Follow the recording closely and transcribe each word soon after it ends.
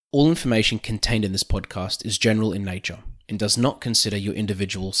All information contained in this podcast is general in nature and does not consider your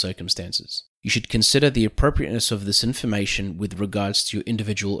individual circumstances. You should consider the appropriateness of this information with regards to your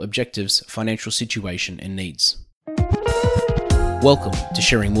individual objectives, financial situation, and needs. Welcome to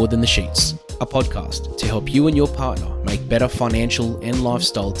Sharing More Than the Sheets, a podcast to help you and your partner make better financial and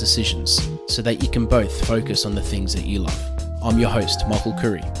lifestyle decisions so that you can both focus on the things that you love. I'm your host, Michael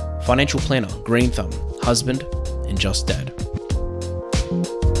Curry, financial planner, green thumb, husband, and just dad.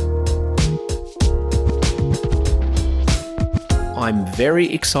 I'm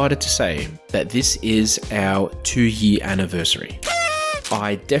very excited to say that this is our 2-year anniversary.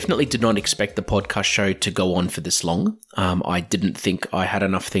 I definitely did not expect the podcast show to go on for this long. I didn't think I had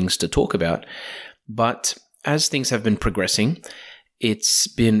enough things to talk about, but as things have been progressing, it's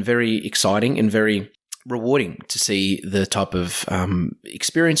been very exciting and very rewarding to see the type of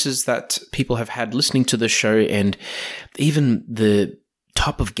experiences that people have had listening to the show and even the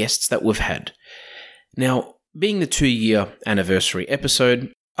type of guests that we've had. Now, being the 2-year anniversary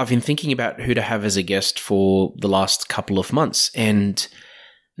episode, I've been thinking about who to have as a guest for the last couple of months, and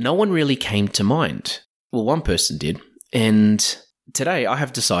no one really came to mind. Well, one person did, and today I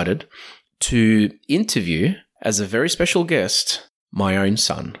have decided to interview, as a very special guest, my own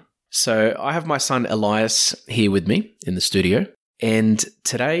son. So I have my son Elias here with me in the studio, and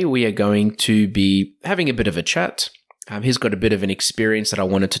today we are going to be having a bit of a chat. He's got a bit of an experience that I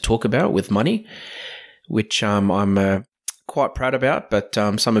wanted to talk about with money, which I'm quite proud about, but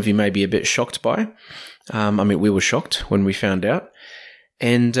some of you may be a bit shocked by. We were shocked when we found out.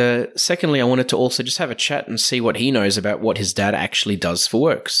 And secondly, I wanted to also just have a chat and see what he knows about what his dad actually does for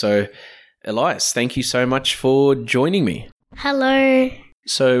work. So, Elias, thank you so much for joining me. Hello.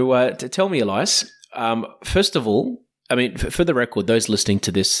 So, tell me, Elias, first of all, for the record, those listening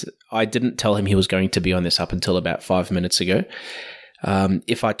to this, I didn't tell him he was going to be on this up until about 5 minutes ago.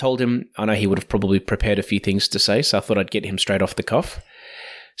 If I told him, I know he would have probably prepared a few things to say, so I thought I'd get him straight off the cuff.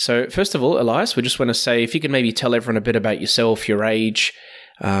 So first of all, Elias, we just want to say, if you could maybe tell everyone a bit about yourself, your age,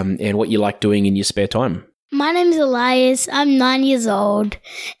 and what you like doing in your spare time. My name's Elias. I'm 9 years old,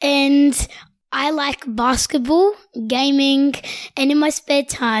 and I like basketball, gaming, and in my spare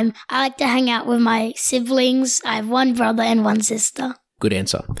time, I like to hang out with my siblings. I have one brother and one sister. Good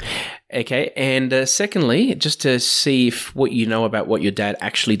answer. Okay, and secondly, just to see if what you know about what your dad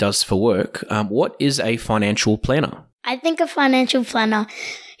actually does for work, what is a financial planner? I think a financial planner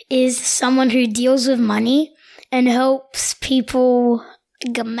is someone who deals with money and helps people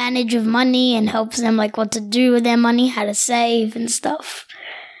manage with money and helps them what to do with their money, how to save and stuff.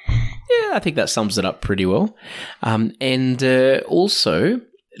 Yeah, I think that sums it up pretty well. And also,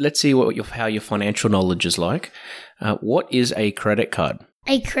 let's see how your financial knowledge is like. What is a credit card?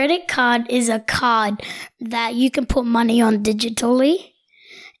 A credit card is a card that you can put money on digitally.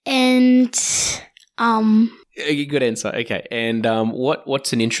 And, Good answer. Okay. And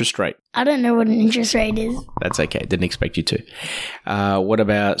what's an interest rate? I don't know what an interest rate is. That's okay. Didn't expect you to. What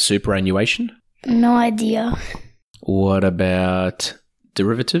about superannuation? No idea. What about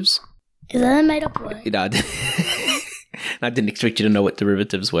derivatives? Is that a made-up word? No, I didn't expect you to know what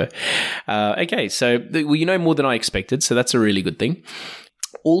derivatives were. Okay, so you know more than I expected, so that's a really good thing.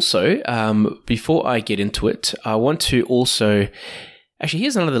 Also, before I get into it, I want to also... Actually,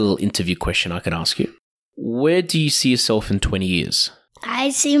 here's another little interview question I can ask you. Where do you see yourself in 20 years?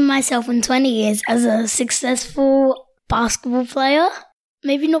 I see myself in 20 years as a successful basketball player.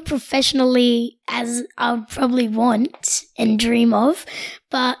 Maybe not professionally as I would probably want and dream of,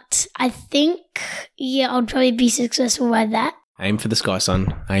 but I think, I'll probably be successful by that. Aim for the sky,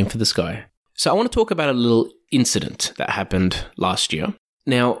 son. Aim for the sky. So I want to talk about a little incident that happened last year.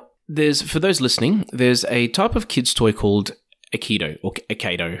 Now, for those listening, there's a type of kids' toy called Aikido,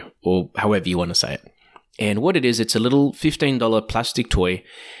 or however you want to say it. And what it is, it's a little $15 plastic toy,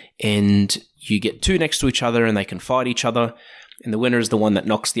 and you get two next to each other and they can fight each other. And the winner is the one that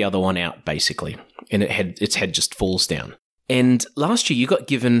knocks the other one out, basically. And its head just falls down. And last year, you got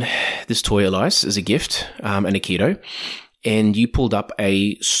given this toy, Elias, as a gift, an Aikido, and you pulled up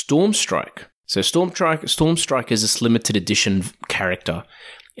a Storm Strike. So Storm Strike is this limited edition character.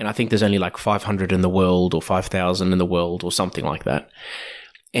 And I think there's only 500 in the world or 5,000 in the world or something like that.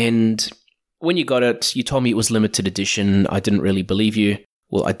 And when you got it, you told me it was limited edition. I didn't really believe you.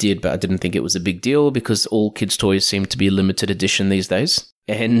 Well, I did, but I didn't think it was a big deal because all kids' toys seem to be limited edition these days.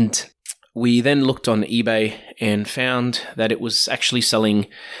 And we then looked on eBay and found that it was actually selling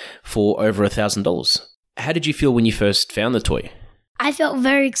for over $1,000. How did you feel when you first found the toy? I felt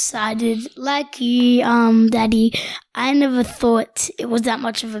very excited. Like you, Daddy, I never thought it was that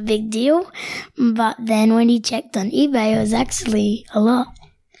much of a big deal. But then when you checked on eBay, it was actually a lot.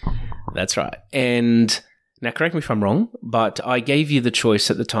 That's right. And now, correct me if I'm wrong, but I gave you the choice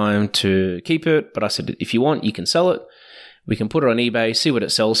at the time to keep it. But I said, if you want, you can sell it. We can put it on eBay, see what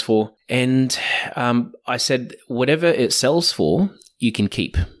it sells for. And I said, whatever it sells for, you can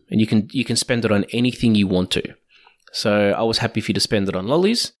keep. And you can spend it on anything you want to. So I was happy for you to spend it on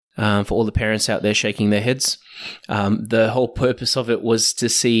lollies. For all the parents out there shaking their heads. The whole purpose of it was to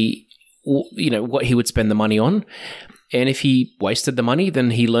see, what he would spend the money on. And if he wasted the money,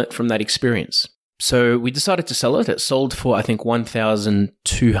 then he learnt from that experience. So we decided to sell it. It sold for, I think,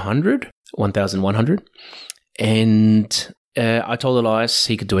 $1,100. And I told Elias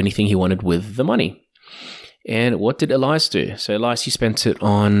he could do anything he wanted with the money. And what did Elias do? So Elias, you spent it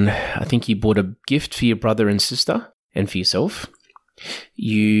on, I think you bought a gift for your brother and sister and for yourself.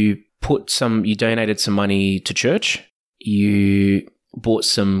 You donated some money to church. You bought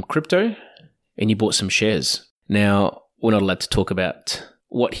some crypto and you bought some shares. Now, we're not allowed to talk about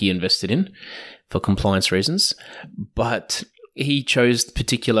what he invested in for compliance reasons, but he chose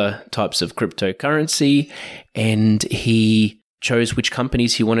particular types of cryptocurrency and he chose which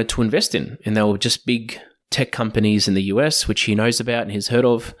companies he wanted to invest in. And they were just big tech companies in the US, which he knows about and he's heard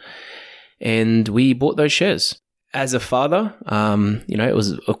of. And we bought those shares. As a father, it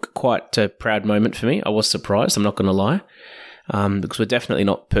was quite a proud moment for me. I was surprised, I'm not going to lie, because we're definitely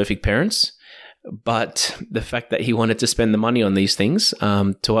not perfect parents. But the fact that he wanted to spend the money on these things,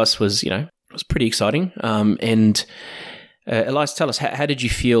 to us was, was pretty exciting. And Elias, tell us, how did you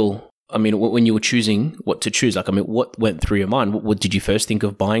feel? I mean, when you were choosing what to choose, what went through your mind? What did you first think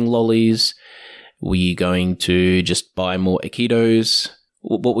of buying lollies? Were you going to just buy more Aikidos?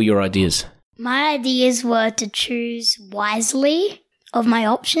 What were your ideas? My ideas were to choose wisely of my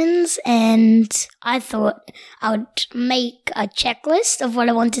options, and I thought I would make a checklist of what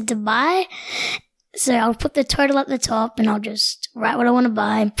I wanted to buy. So I'll put the total at the top and I'll just write what I want to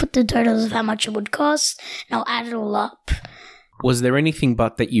buy, put the totals of how much it would cost, and I'll add it all up. Was there anything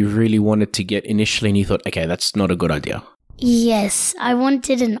but that you really wanted to get initially and you thought, okay, that's not a good idea? Yes, I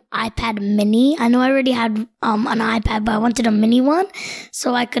wanted an iPad mini. I know I already had an iPad, but I wanted a mini one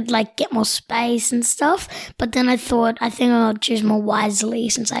so I could get more space and stuff. But then I think I'll choose more wisely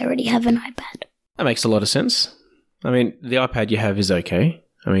since I already have an iPad. That makes a lot of sense. I mean, the iPad you have is okay.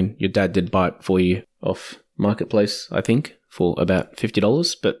 I mean, your dad did buy it for you off Marketplace, I think, for about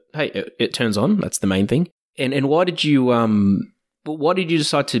 $50. But hey, it turns on. That's the main thing. And why did you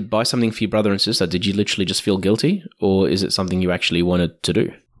decide to buy something for your brother and sister? Did you literally just feel guilty, or is it something you actually wanted to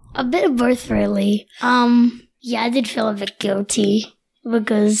do? A bit of both, really. Yeah, I did feel a bit guilty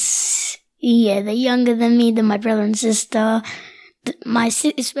because, they're younger than me, than my brother and sister.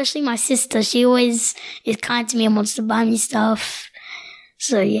 Especially my sister, she always is kind to me and wants to buy me stuff.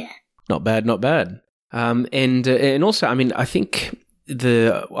 So, yeah. Not bad, not bad. And also, I mean, I think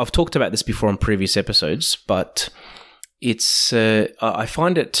I've talked about this before on previous episodes, but it's I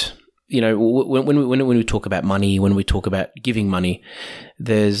find it, when we talk about money, when we talk about giving money,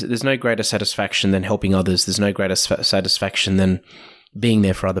 there's no greater satisfaction than helping others. There's no greater satisfaction than being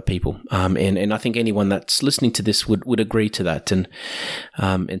there for other people. And I think anyone that's listening to this would agree to that. And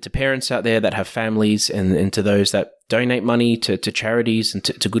to parents out there that have families and to those that donate money to charities and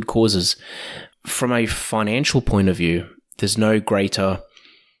to good causes, from a financial point of view, there's honestly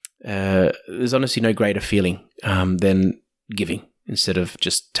no greater feeling than giving instead of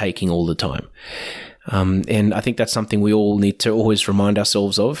just taking all the time. And I think that's something we all need to always remind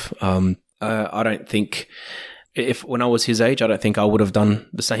ourselves of. I don't think when I was his age, I don't think I would have done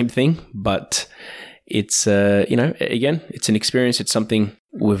the same thing, but it's, again, it's an experience. It's something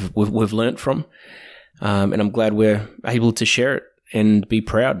we've learnt from. And I'm glad we're able to share it and be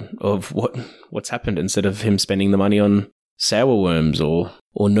proud of what's happened instead of him spending the money on sour worms or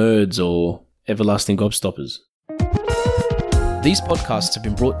nerds or everlasting gobstoppers. These podcasts have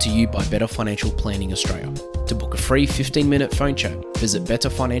been brought to you by Better Financial Planning Australia. To book a free 15-minute phone chat, visit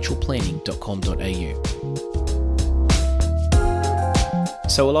betterfinancialplanning.com.au.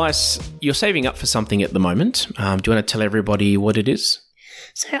 So Elias, you're saving up for something at the moment. Do you want to tell everybody what it is?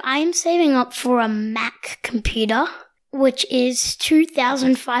 So I'm saving up for a Mac computer, which is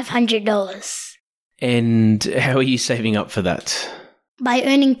 $2,500. And how are you saving up for that? By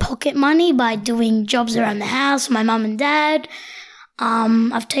earning pocket money, by doing jobs around the house, my mum and dad.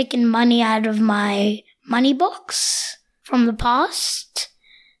 I've taken money out of my money box from the past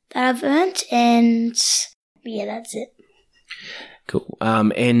that I've earned, and that's it. Cool.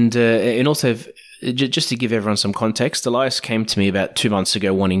 And also, just to give everyone some context, Elias came to me about 2 months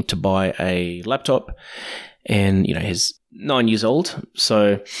ago wanting to buy a laptop, and he's 9 years old,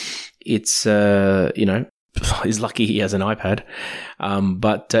 so it's he's lucky he has an iPad.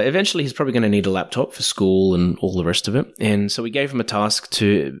 But eventually he's probably going to need a laptop for school and all the rest of it. And so we gave him a task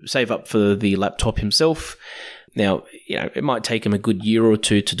to save up for the laptop himself. Now, it might take him a good year or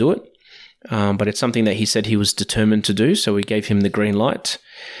two to do it, but it's something that he said he was determined to do. So we gave him the green light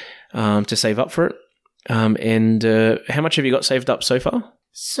to save up for it. And how much have you got saved up so far?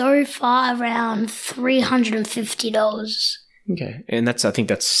 So far, around $350. Okay. And I think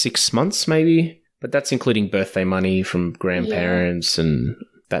that's 6 months maybe, but that's including birthday money from grandparents and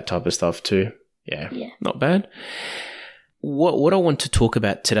that type of stuff too. Yeah. Not bad. What I want to talk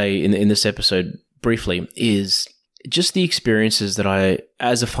about today in this episode briefly is just the experiences that I,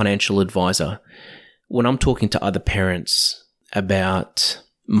 as a financial advisor, when I'm talking to other parents about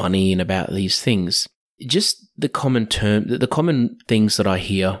money and about these things, just the common things that I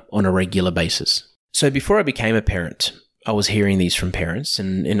hear on a regular basis. So before I became a parent, I was hearing these from parents,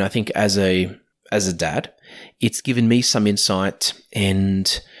 and I think as a dad, it's given me some insight,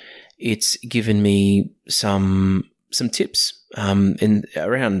 and it's given me some tips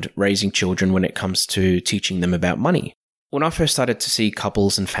around raising children when it comes to teaching them about money. When I first started to see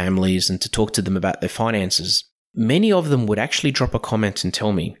couples and families and to talk to them about their finances, many of them would actually drop a comment and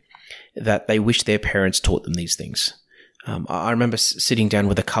tell me that they wish their parents taught them these things. I remember sitting down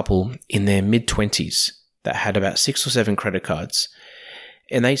with a couple in their mid-20s that had about 6 or 7 credit cards.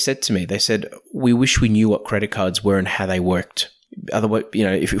 And they said to me, we wish we knew what credit cards were and how they worked. Otherwise,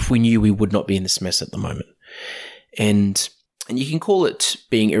 if we knew, we would not be in this mess at the moment. And you can call it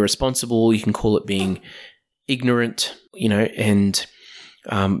being irresponsible. You can call it being ignorant, and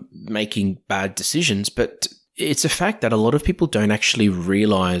making bad decisions. But it's a fact that a lot of people don't actually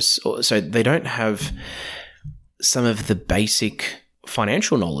realize, so they don't have some of the basic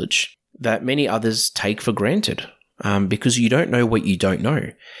financial knowledge that many others take for granted, because you don't know what you don't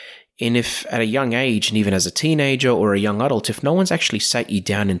know. And if at a young age, and even as a teenager or a young adult, if no one's actually sat you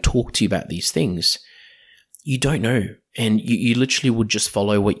down and talked to you about these things, you don't know. And you literally would just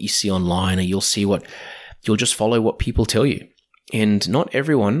follow what you see online, or you'll just follow what people tell you. And not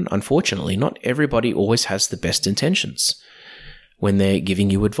everyone, unfortunately, not everybody always has the best intentions when they're giving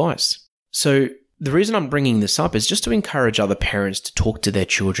you advice. So the reason I'm bringing this up is just to encourage other parents to talk to their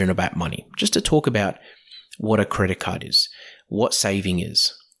children about money, just to talk about what a credit card is, what saving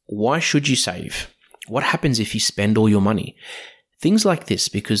is, why should you save, what happens if you spend all your money, things like this,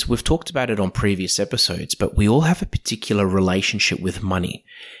 because we've talked about it on previous episodes, but we all have a particular relationship with money.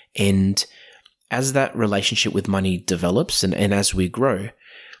 And as that relationship with money develops and as we grow,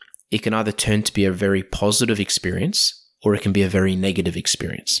 it can either turn to be a very positive experience or it can be a very negative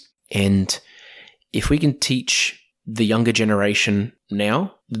experience. And if we can teach the younger generation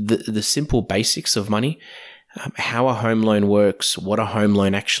now the simple basics of money, how a home loan works, what a home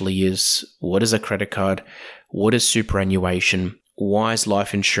loan actually is, what is a credit card, what is superannuation, why is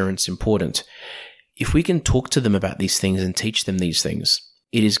life insurance important? If we can talk to them about these things and teach them these things,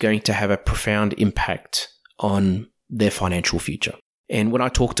 it is going to have a profound impact on their financial future. And when I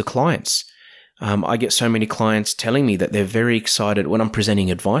talk to clients, I get so many clients telling me that they're very excited when I'm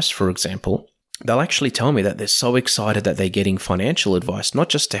presenting advice, for example. They'll actually tell me that they're so excited that they're getting financial advice, not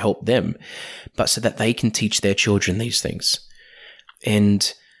just to help them, but so that they can teach their children these things.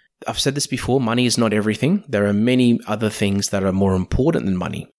 And I've said this before, money is not everything. There are many other things that are more important than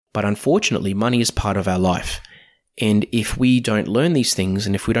money. But unfortunately, money is part of our life. And if we don't learn these things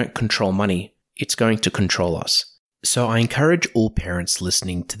and if we don't control money, it's going to control us. So I encourage all parents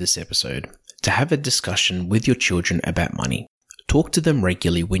listening to this episode to have a discussion with your children about money. Talk to them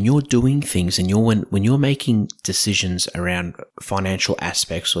regularly when you're doing things and when you're making decisions around financial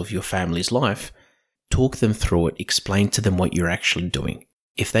aspects of your family's life. Talk them through it. Explain to them what you're actually doing.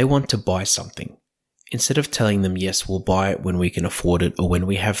 If they want to buy something, instead of telling them, yes, we'll buy it when we can afford it or when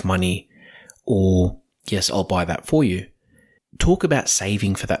we have money, or yes, I'll buy that for you. Talk about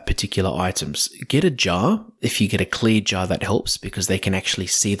saving for that particular items. Get a jar. If you get a clear jar, that helps because they can actually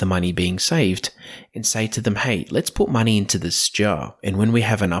see the money being saved, and say to them, hey, let's put money into this jar. And when we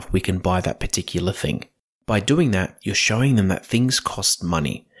have enough, we can buy that particular thing. By doing that, you're showing them that things cost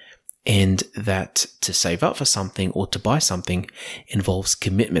money and that to save up for something or to buy something involves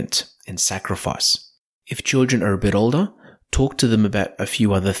commitment and sacrifice. If children are a bit older, talk to them about a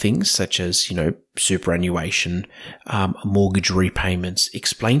few other things such as, superannuation, mortgage repayments.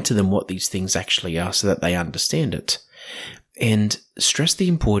 Explain to them what these things actually are so that they understand it. And stress the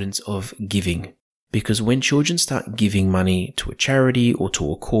importance of giving, because when children start giving money to a charity or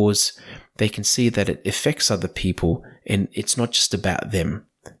to a cause, they can see that it affects other people and it's not just about them,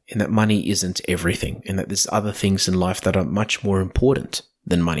 and that money isn't everything, and that there's other things in life that are much more important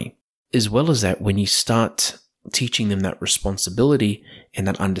than money. as well as that, when you start teaching them that responsibility and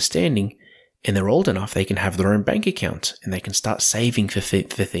that understanding, and they're old enough, they can have their own bank account and they can start saving for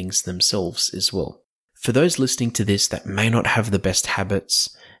things themselves as well. For those listening to this that may not have the best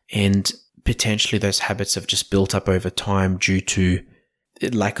habits, and potentially those habits have just built up over time due to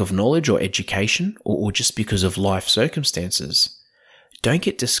lack of knowledge or education, or just because of life circumstances, don't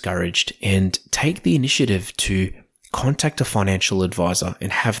get discouraged and take the initiative to contact a financial advisor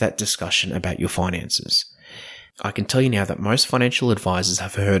and have that discussion about your finances. I can tell you now that most financial advisors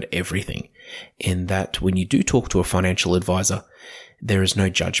have heard everything, and that when you do talk to a financial advisor, there is no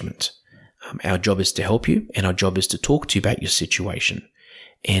judgment. Our job is to help you, and our job is to talk to you about your situation.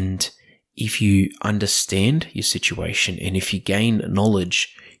 And if you understand your situation and if you gain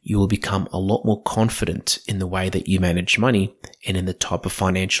knowledge, you will become a lot more confident in the way that you manage money and in the type of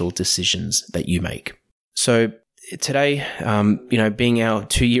financial decisions that you make. So today, being our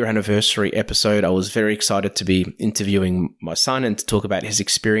 2-year anniversary episode, I was very excited to be interviewing my son and to talk about his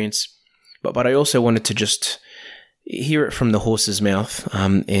experience. But I also wanted to just hear it from the horse's mouth,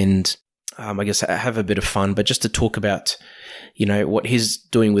 and I guess have a bit of fun, but just to talk about, what he's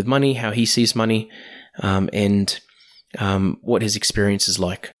doing with money, how he sees money, and what his experience is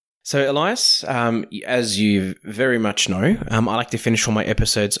like. So Elias, as you very much know, I like to finish all my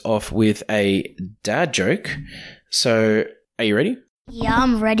episodes off with a dad joke. So are you ready? Yeah,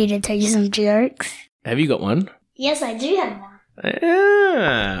 I'm ready to tell you some jokes. Have you got one? Yes, I do have one.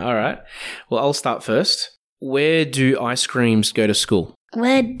 All right. Well, I'll start first. Where do ice creams go to school?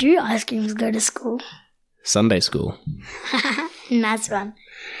 Where do ice creams go to school? Sunday school. Nice one.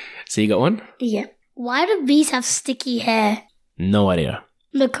 So you got one? Yeah. Why do bees have sticky hair? No idea.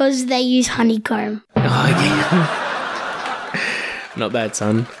 Because they use honeycomb. Oh, yeah. Not bad,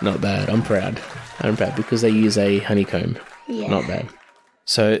 son. Not bad. I'm proud. Because they use a honeycomb. Yeah. Not bad.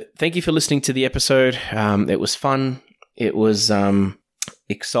 So thank you for listening to the episode. It was fun. It was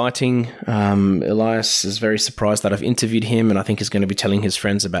exciting. Elias is very surprised that I've interviewed him, and I think he's going to be telling his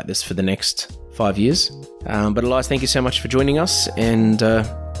friends about this for the next 5 years. But Elias, thank you so much for joining us and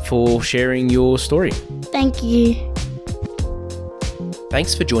for sharing your story. Thank you.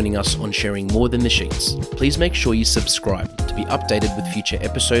 Thanks for joining us on Sharing More Than the Sheets. Please make sure you subscribe to be updated with future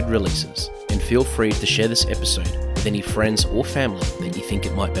episode releases, and feel free to share this episode with any friends or family that you think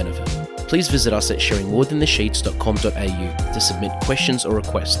it might benefit. Please visit us at sharingmorethanthesheets.com.au to submit questions or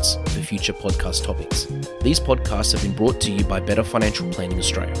requests for future podcast topics. These podcasts have been brought to you by Better Financial Planning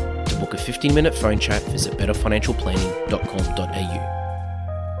Australia. To book a 15-minute phone chat, visit betterfinancialplanning.com.au.